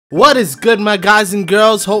What is good, my guys and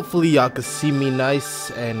girls? Hopefully y'all can see me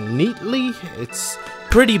nice and neatly. It's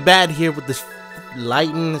pretty bad here with this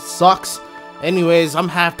lighting. It sucks. Anyways, I'm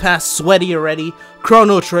half past sweaty already.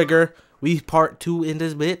 Chrono Trigger. We part 2 in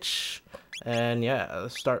this bitch. And yeah,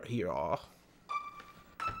 let's start here. Now,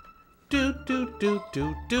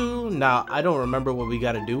 I don't remember what we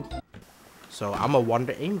gotta do. So I'm gonna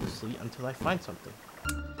wander aimlessly until I find something.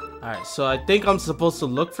 Alright, so I think I'm supposed to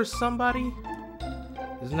look for somebody.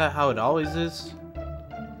 Isn't that how it always is? So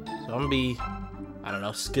I'm gonna be, I don't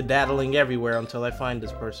know, skedaddling everywhere until I find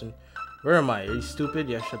this person. Where am I? Are you stupid?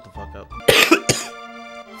 Yeah, shut the fuck up.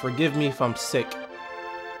 Forgive me if I'm sick.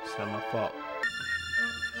 It's not my fault.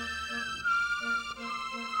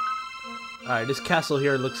 Alright, this castle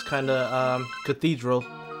here looks kinda, cathedral.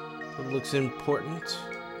 It looks important.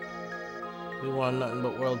 We want nothing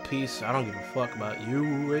but world peace. I don't give a fuck about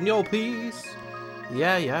you and your peace.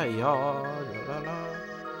 Yeah. La, la, la.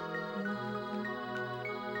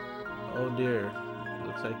 Oh dear,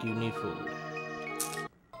 looks like you need food.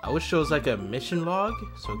 I wish there was like a mission log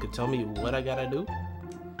so it could tell me what I gotta do.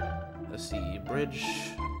 Let's see, bridge.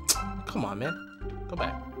 Come on, man, go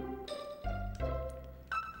back.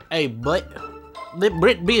 Hey, but let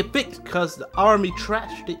Brit be fixed cause the army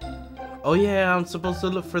trashed it. Oh yeah, I'm supposed to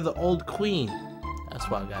look for the old queen. That's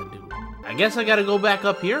what I gotta do. I guess I gotta go back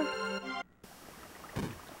up here.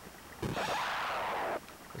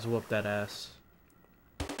 Let's whoop that ass.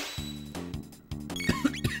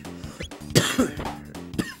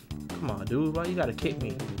 Come on, dude. Why you gotta kick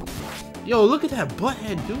me? Yo, look at that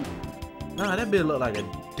butthead, dude. Nah, that bitch look like a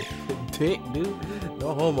dick, dude.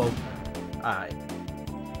 No homo. Alright.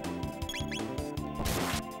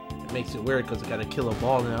 It makes it weird because I gotta kill a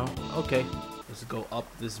ball now. Okay. Let's go up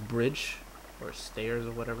this bridge. Or stairs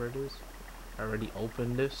or whatever it is. I already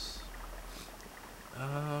opened this.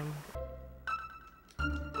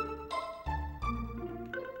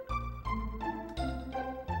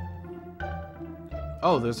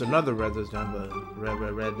 Oh, there's another residence down the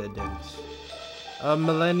residence.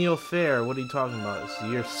 Millennial Fair. What are you talking about? It's the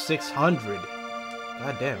year 600.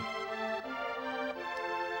 God damn.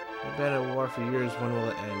 We've been at war for years. When will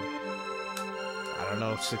it end? I don't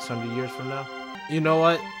know. 600 years from now. You know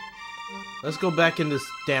what? Let's go back in this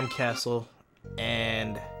damn castle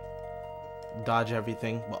and dodge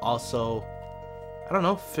everything, but also, I don't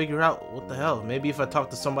know, figure out what the hell. Maybe if I talk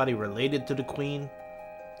to somebody related to the queen,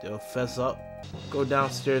 they'll fess up. Go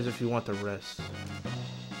downstairs if you want to rest.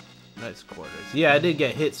 Nice quarters. Yeah, I did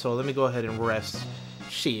get hit, so let me go ahead and rest.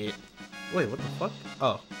 Shit. Wait, what the fuck?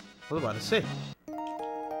 Oh, what was I about to say?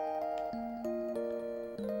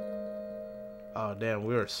 Oh, damn,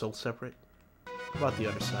 we were so separate. How about the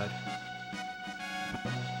other side?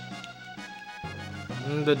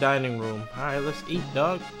 In the dining room. Alright, let's eat,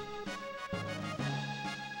 dog.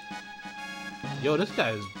 Yo, this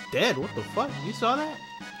guy is dead. What the fuck? You saw that?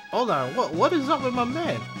 Hold on. What is up with my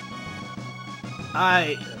man?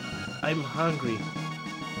 I'm hungry.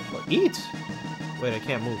 Well, eat. Wait, I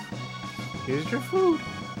can't move. Here's your food.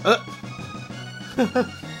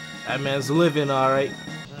 That man's living, alright.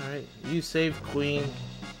 Alright, you saved Queen.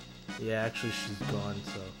 Yeah, actually she's gone,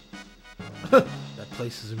 so that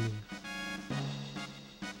place is immune.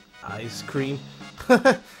 Ice cream.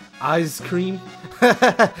 Ice cream.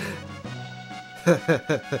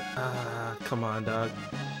 Come on, dog.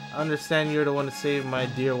 I understand you're the one to save my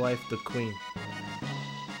dear wife, the queen.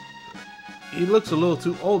 He looks a little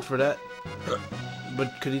too old for that.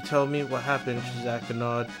 But could you tell me what happened? She's acting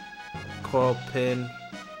odd. Coral pin.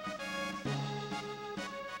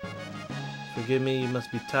 Forgive me, you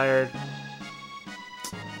must be tired.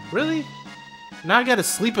 Really? Now I gotta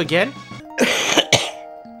sleep again?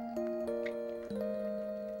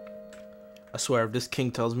 I swear, if this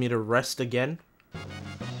king tells me to rest again.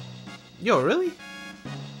 Yo, really?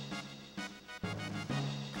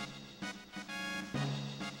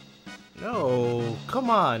 No,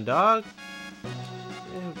 come on, dog.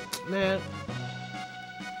 Man.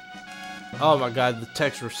 Oh my god, the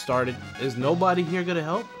text restarted. Is nobody here gonna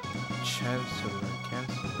help? Chancellor.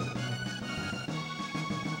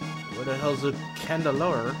 Where the hell's the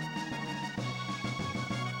candelabra?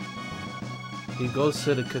 He goes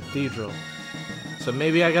to the cathedral. So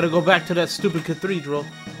maybe I gotta go back to that stupid cathedral.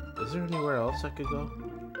 Is there anywhere else I could go?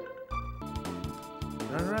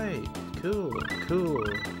 Alright, cool.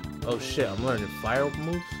 Oh shit, I'm learning fire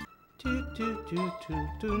moves.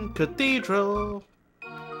 Cathedral!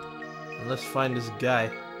 And let's find this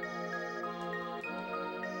guy.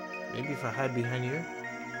 Maybe if I hide behind here?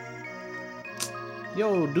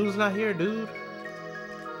 Yo, dude's not here, dude.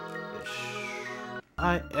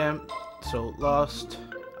 I am so lost.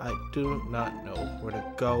 I do not know where to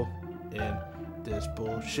go in this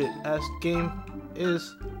bullshit ass game.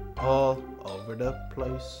 Is all over the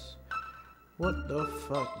place. What the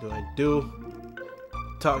fuck do I do?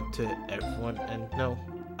 Talk to everyone and no,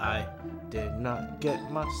 I did not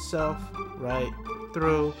get myself right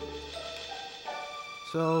through.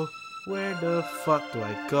 So where the fuck do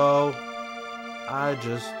I go? I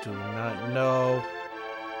just do not know.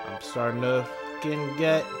 I'm starting to fucking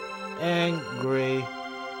get angry.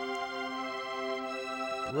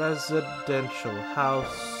 Residential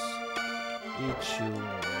house. Eat you. I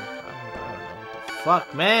don't know what the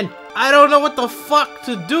fuck, man. I don't know what the fuck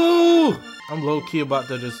to do. I'm low-key about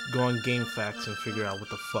to just go on Game Facts and figure out what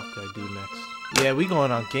the fuck I do next. Yeah, we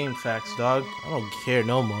going on Game Facts, dog. I don't care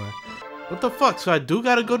no more. What the fuck? So I do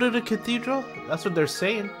gotta go to the cathedral? That's what they're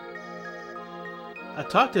saying. I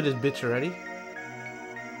talked to this bitch already.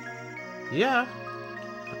 Yeah.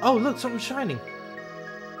 Oh, look, something's shining.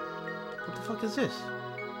 What the fuck is this?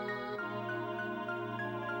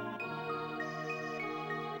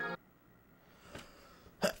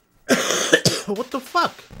 What the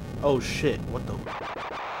fuck? Oh shit, what the...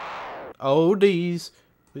 Oh, these.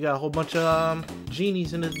 We got a whole bunch of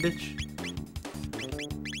genies in this bitch.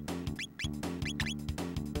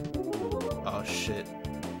 Oh shit.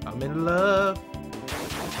 I'm in love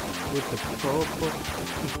with the purple.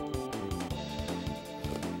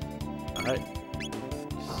 Alright.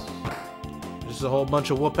 Just a whole bunch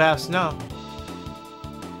of whoop ass now.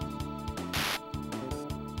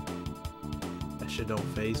 That shit don't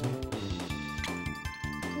faze me.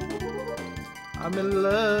 I'm in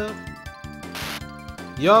love.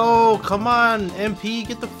 Yo, come on, MP,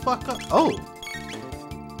 get the fuck up. Oh.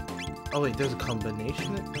 Oh wait, there's a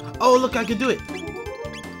combination. Oh look, I can do it.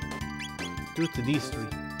 Do it to these three.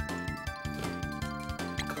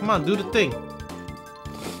 Come on, do the thing.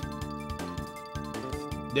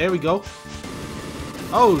 There we go.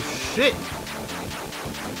 Oh shit.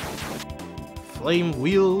 Flame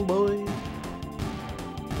wheel, boy.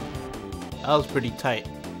 That was pretty tight.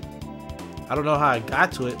 I don't know how I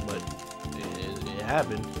got to it, but it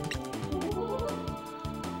happened.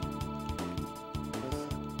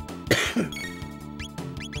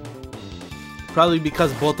 Probably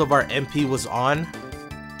because both of our MP was on.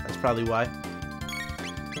 That's probably why.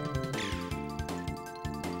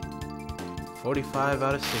 45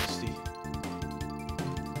 out of 60.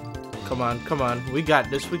 Come on, come on. We got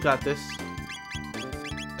this, we got this.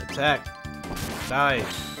 Attack. Die.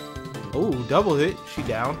 Oh, double hit. She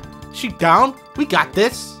down. She down? We got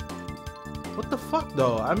this. What the fuck,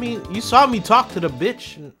 though? I mean, you saw me talk to the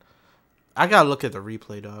bitch. And I gotta look at the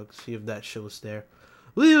replay, dog. See if that shit was there.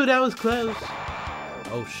 Woo, that was close.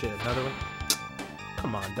 Oh, shit. Another one.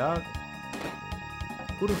 Come on, dog.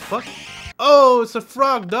 Who the fuck? Oh, it's a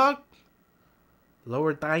frog, dog.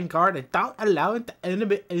 Lower thine guard and don't allow it to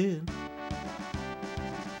enemy in.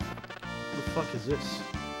 What the fuck is this?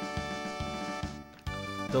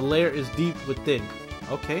 The lair is deep within.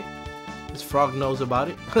 Okay. This frog knows about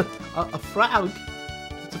it. A frog?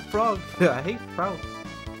 It's a frog. I hate frogs.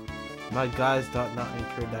 My guys do not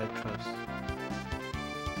incur that trust.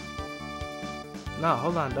 Nah,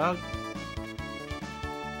 hold on, dog.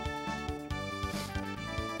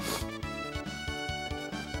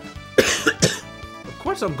 Of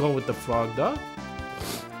course I'm going with the frog, dog.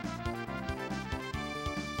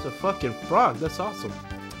 It's a fucking frog. That's awesome.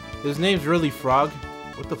 His name's really Frog.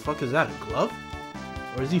 What the fuck is that? A glove?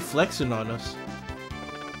 Or is he flexing on us?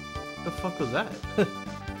 What the fuck was that?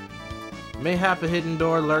 Mayhap a hidden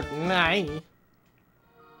door lurk. Nah.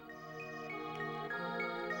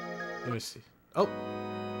 Let me see. Oh.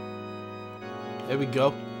 There we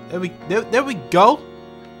go. There we go.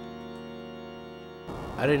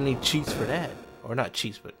 I didn't need cheats for that. Or not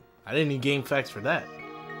cheats, but I didn't need game facts for that.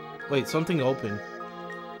 Wait, something open.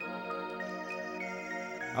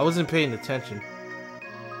 I wasn't paying attention.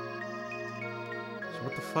 So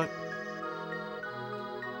what the fuck?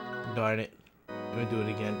 Darn it. Let me do it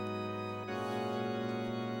again.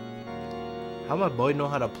 How my boy know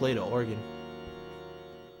how to play the organ?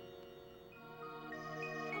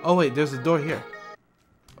 Oh wait, there's a door here.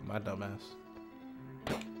 Oh, my dumbass.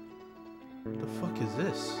 What the fuck is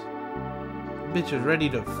this? Bitch is ready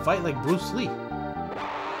to fight like Bruce Lee.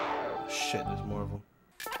 Oh, shit, there's more of them.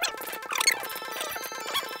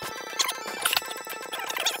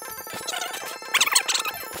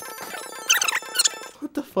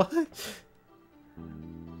 What the fuck?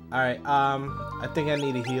 Alright, I think I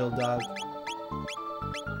need a heal, dog.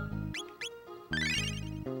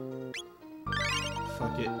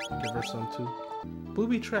 Fuck it, give her some too.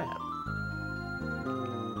 Booby trap.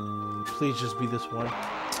 Please just be this one.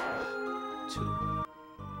 2.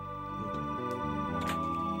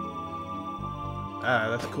 Ah,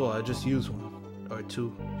 that's cool. I just used one. Or two.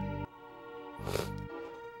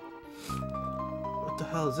 What the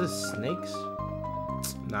hell is this? Snakes?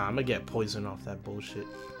 Nah, I'm gonna get poison off that bullshit.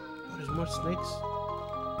 Oh, there's more snakes?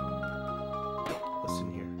 What's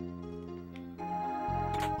in here?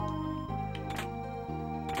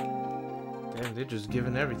 Damn, they're just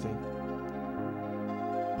giving everything.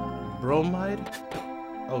 Bromide?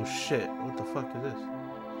 Oh shit, what the fuck is this?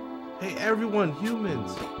 Hey everyone,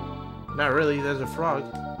 humans! Not really, there's a frog.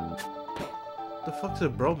 What the fuck's a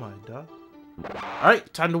bromide, dog?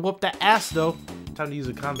 Alright, time to whoop that ass though. Time to use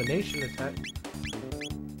a combination attack.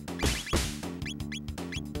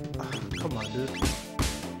 Oh, come on, dude.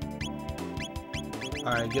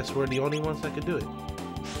 Alright, I guess we're the only ones that can do it.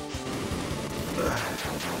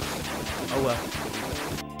 Oh well.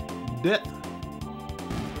 Death.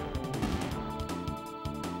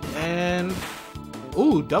 And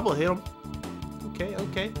ooh, double hit him. Okay,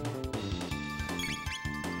 okay.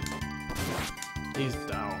 He's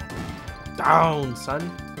down. Down,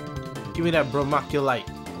 son. Give me that bromoculite,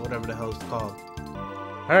 whatever the hell it's called.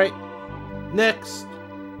 Alright. Next.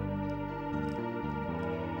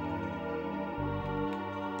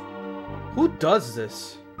 Who does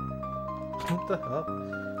this? What the hell?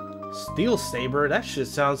 Steel Saber? That shit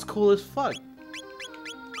sounds cool as fuck.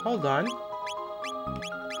 Hold on.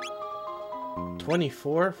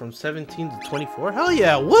 24 from 17 to 24? Hell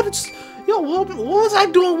yeah! What was I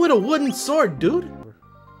doing with a wooden sword, dude?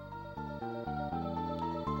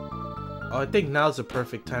 Oh, I think now's the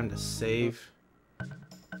perfect time to save.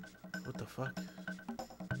 What the fuck?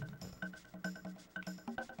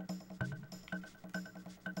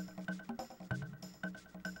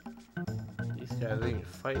 These guys ain't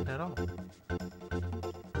fighting at all.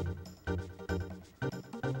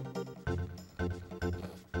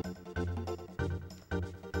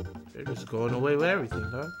 They're just going away with everything,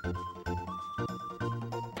 huh?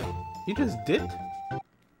 He just dipped?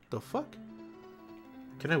 The fuck?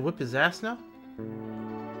 Can I whip his ass now?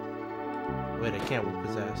 Wait, I can't whip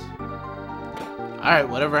his ass. Alright,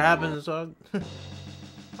 whatever happens, oh,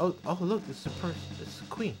 look, it's the person. It's the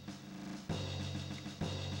queen.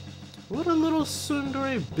 What a little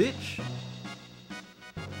tsundere bitch.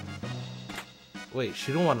 Wait,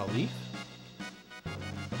 she don't want to leave?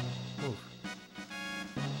 Move.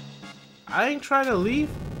 I ain't trying to leave.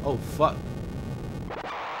 Oh, fuck.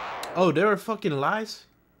 Oh, there were fucking lies?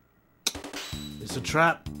 It's a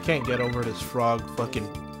trap. Can't get over this frog fucking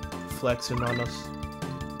flexing on us.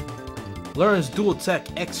 Learns dual tech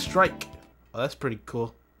X strike. Oh, that's pretty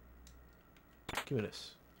cool. Give me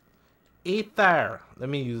this. Ether. Let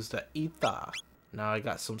me use the ether. Now I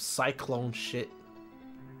got some cyclone shit.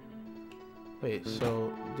 Wait,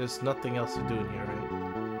 so there's nothing else to do in here,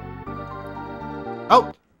 right?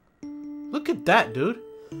 Oh! Look at that, dude.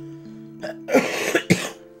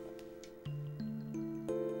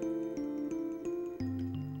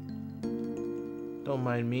 Don't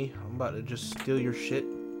mind me. I'm about to just steal your shit.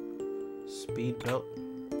 Speed belt.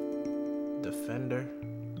 Defender.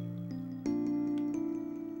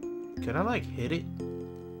 Can I like hit it?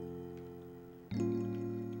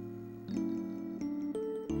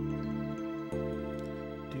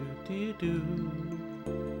 Do.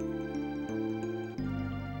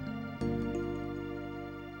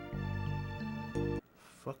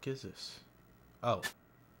 Fuck is this? Oh.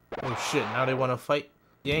 Oh shit, now they wanna fight?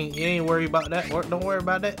 You ain't worried about that? Don't worry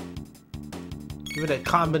about that. Give it a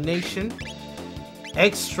combination.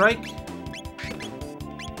 Egg strike.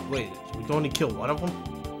 Wait, we can only kill one of them?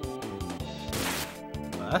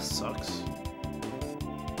 Well, that sucks.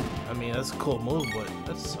 I mean, that's a cool move, but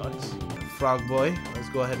that sucks. Frog boy, let's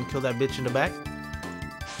go ahead and kill that bitch in the back.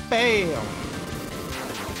 Bam!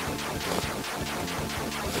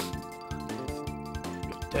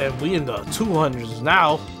 Damn, we in the 200s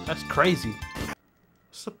now. That's crazy.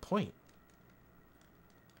 What's the point?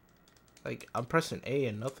 Like, I'm pressing A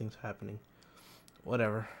and nothing's happening.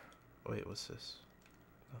 Whatever. Wait, what's this?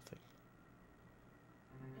 Nothing.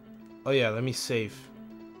 Oh yeah, let me save.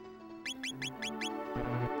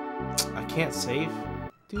 I can't save.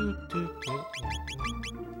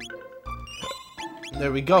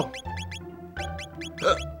 There we go.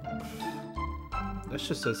 That's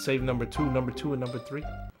just a save number 2, and number 3.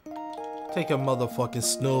 Take a motherfucking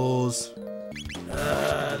snooze.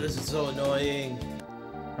 This is so annoying.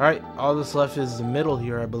 Alright, all that's left is the middle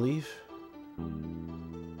here, I believe.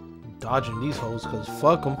 Dodging these hoes, cause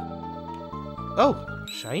fuck them. Oh,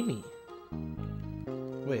 shiny.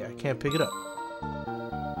 Wait, I can't pick it up.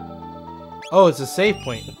 Oh, it's a save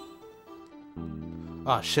point.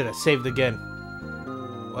 Oh shit, I saved again.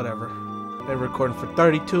 Whatever. Been recording for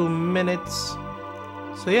 32 minutes.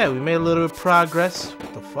 So yeah, we made a little bit of progress.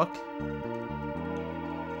 What the fuck?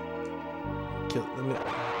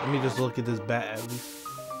 Let me just look at this bat at least.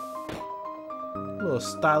 A little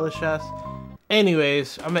stylish ass.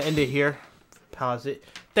 Anyways, I'm gonna end it here. Pause it.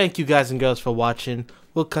 Thank you guys and girls for watching.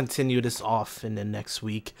 We'll continue this off in the next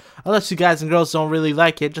week. Unless you guys and girls don't really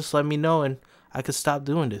like it, just let me know and I could stop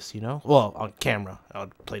doing this, you know? Well, on camera.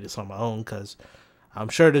 I'll play this on my own because I'm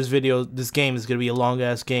sure this game is gonna be a long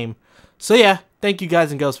ass game. So yeah, thank you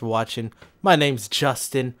guys and girls for watching. My name's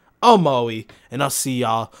Justin Omoi, and I'll see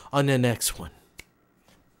y'all on the next one.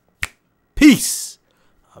 Peace.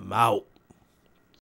 I'm out.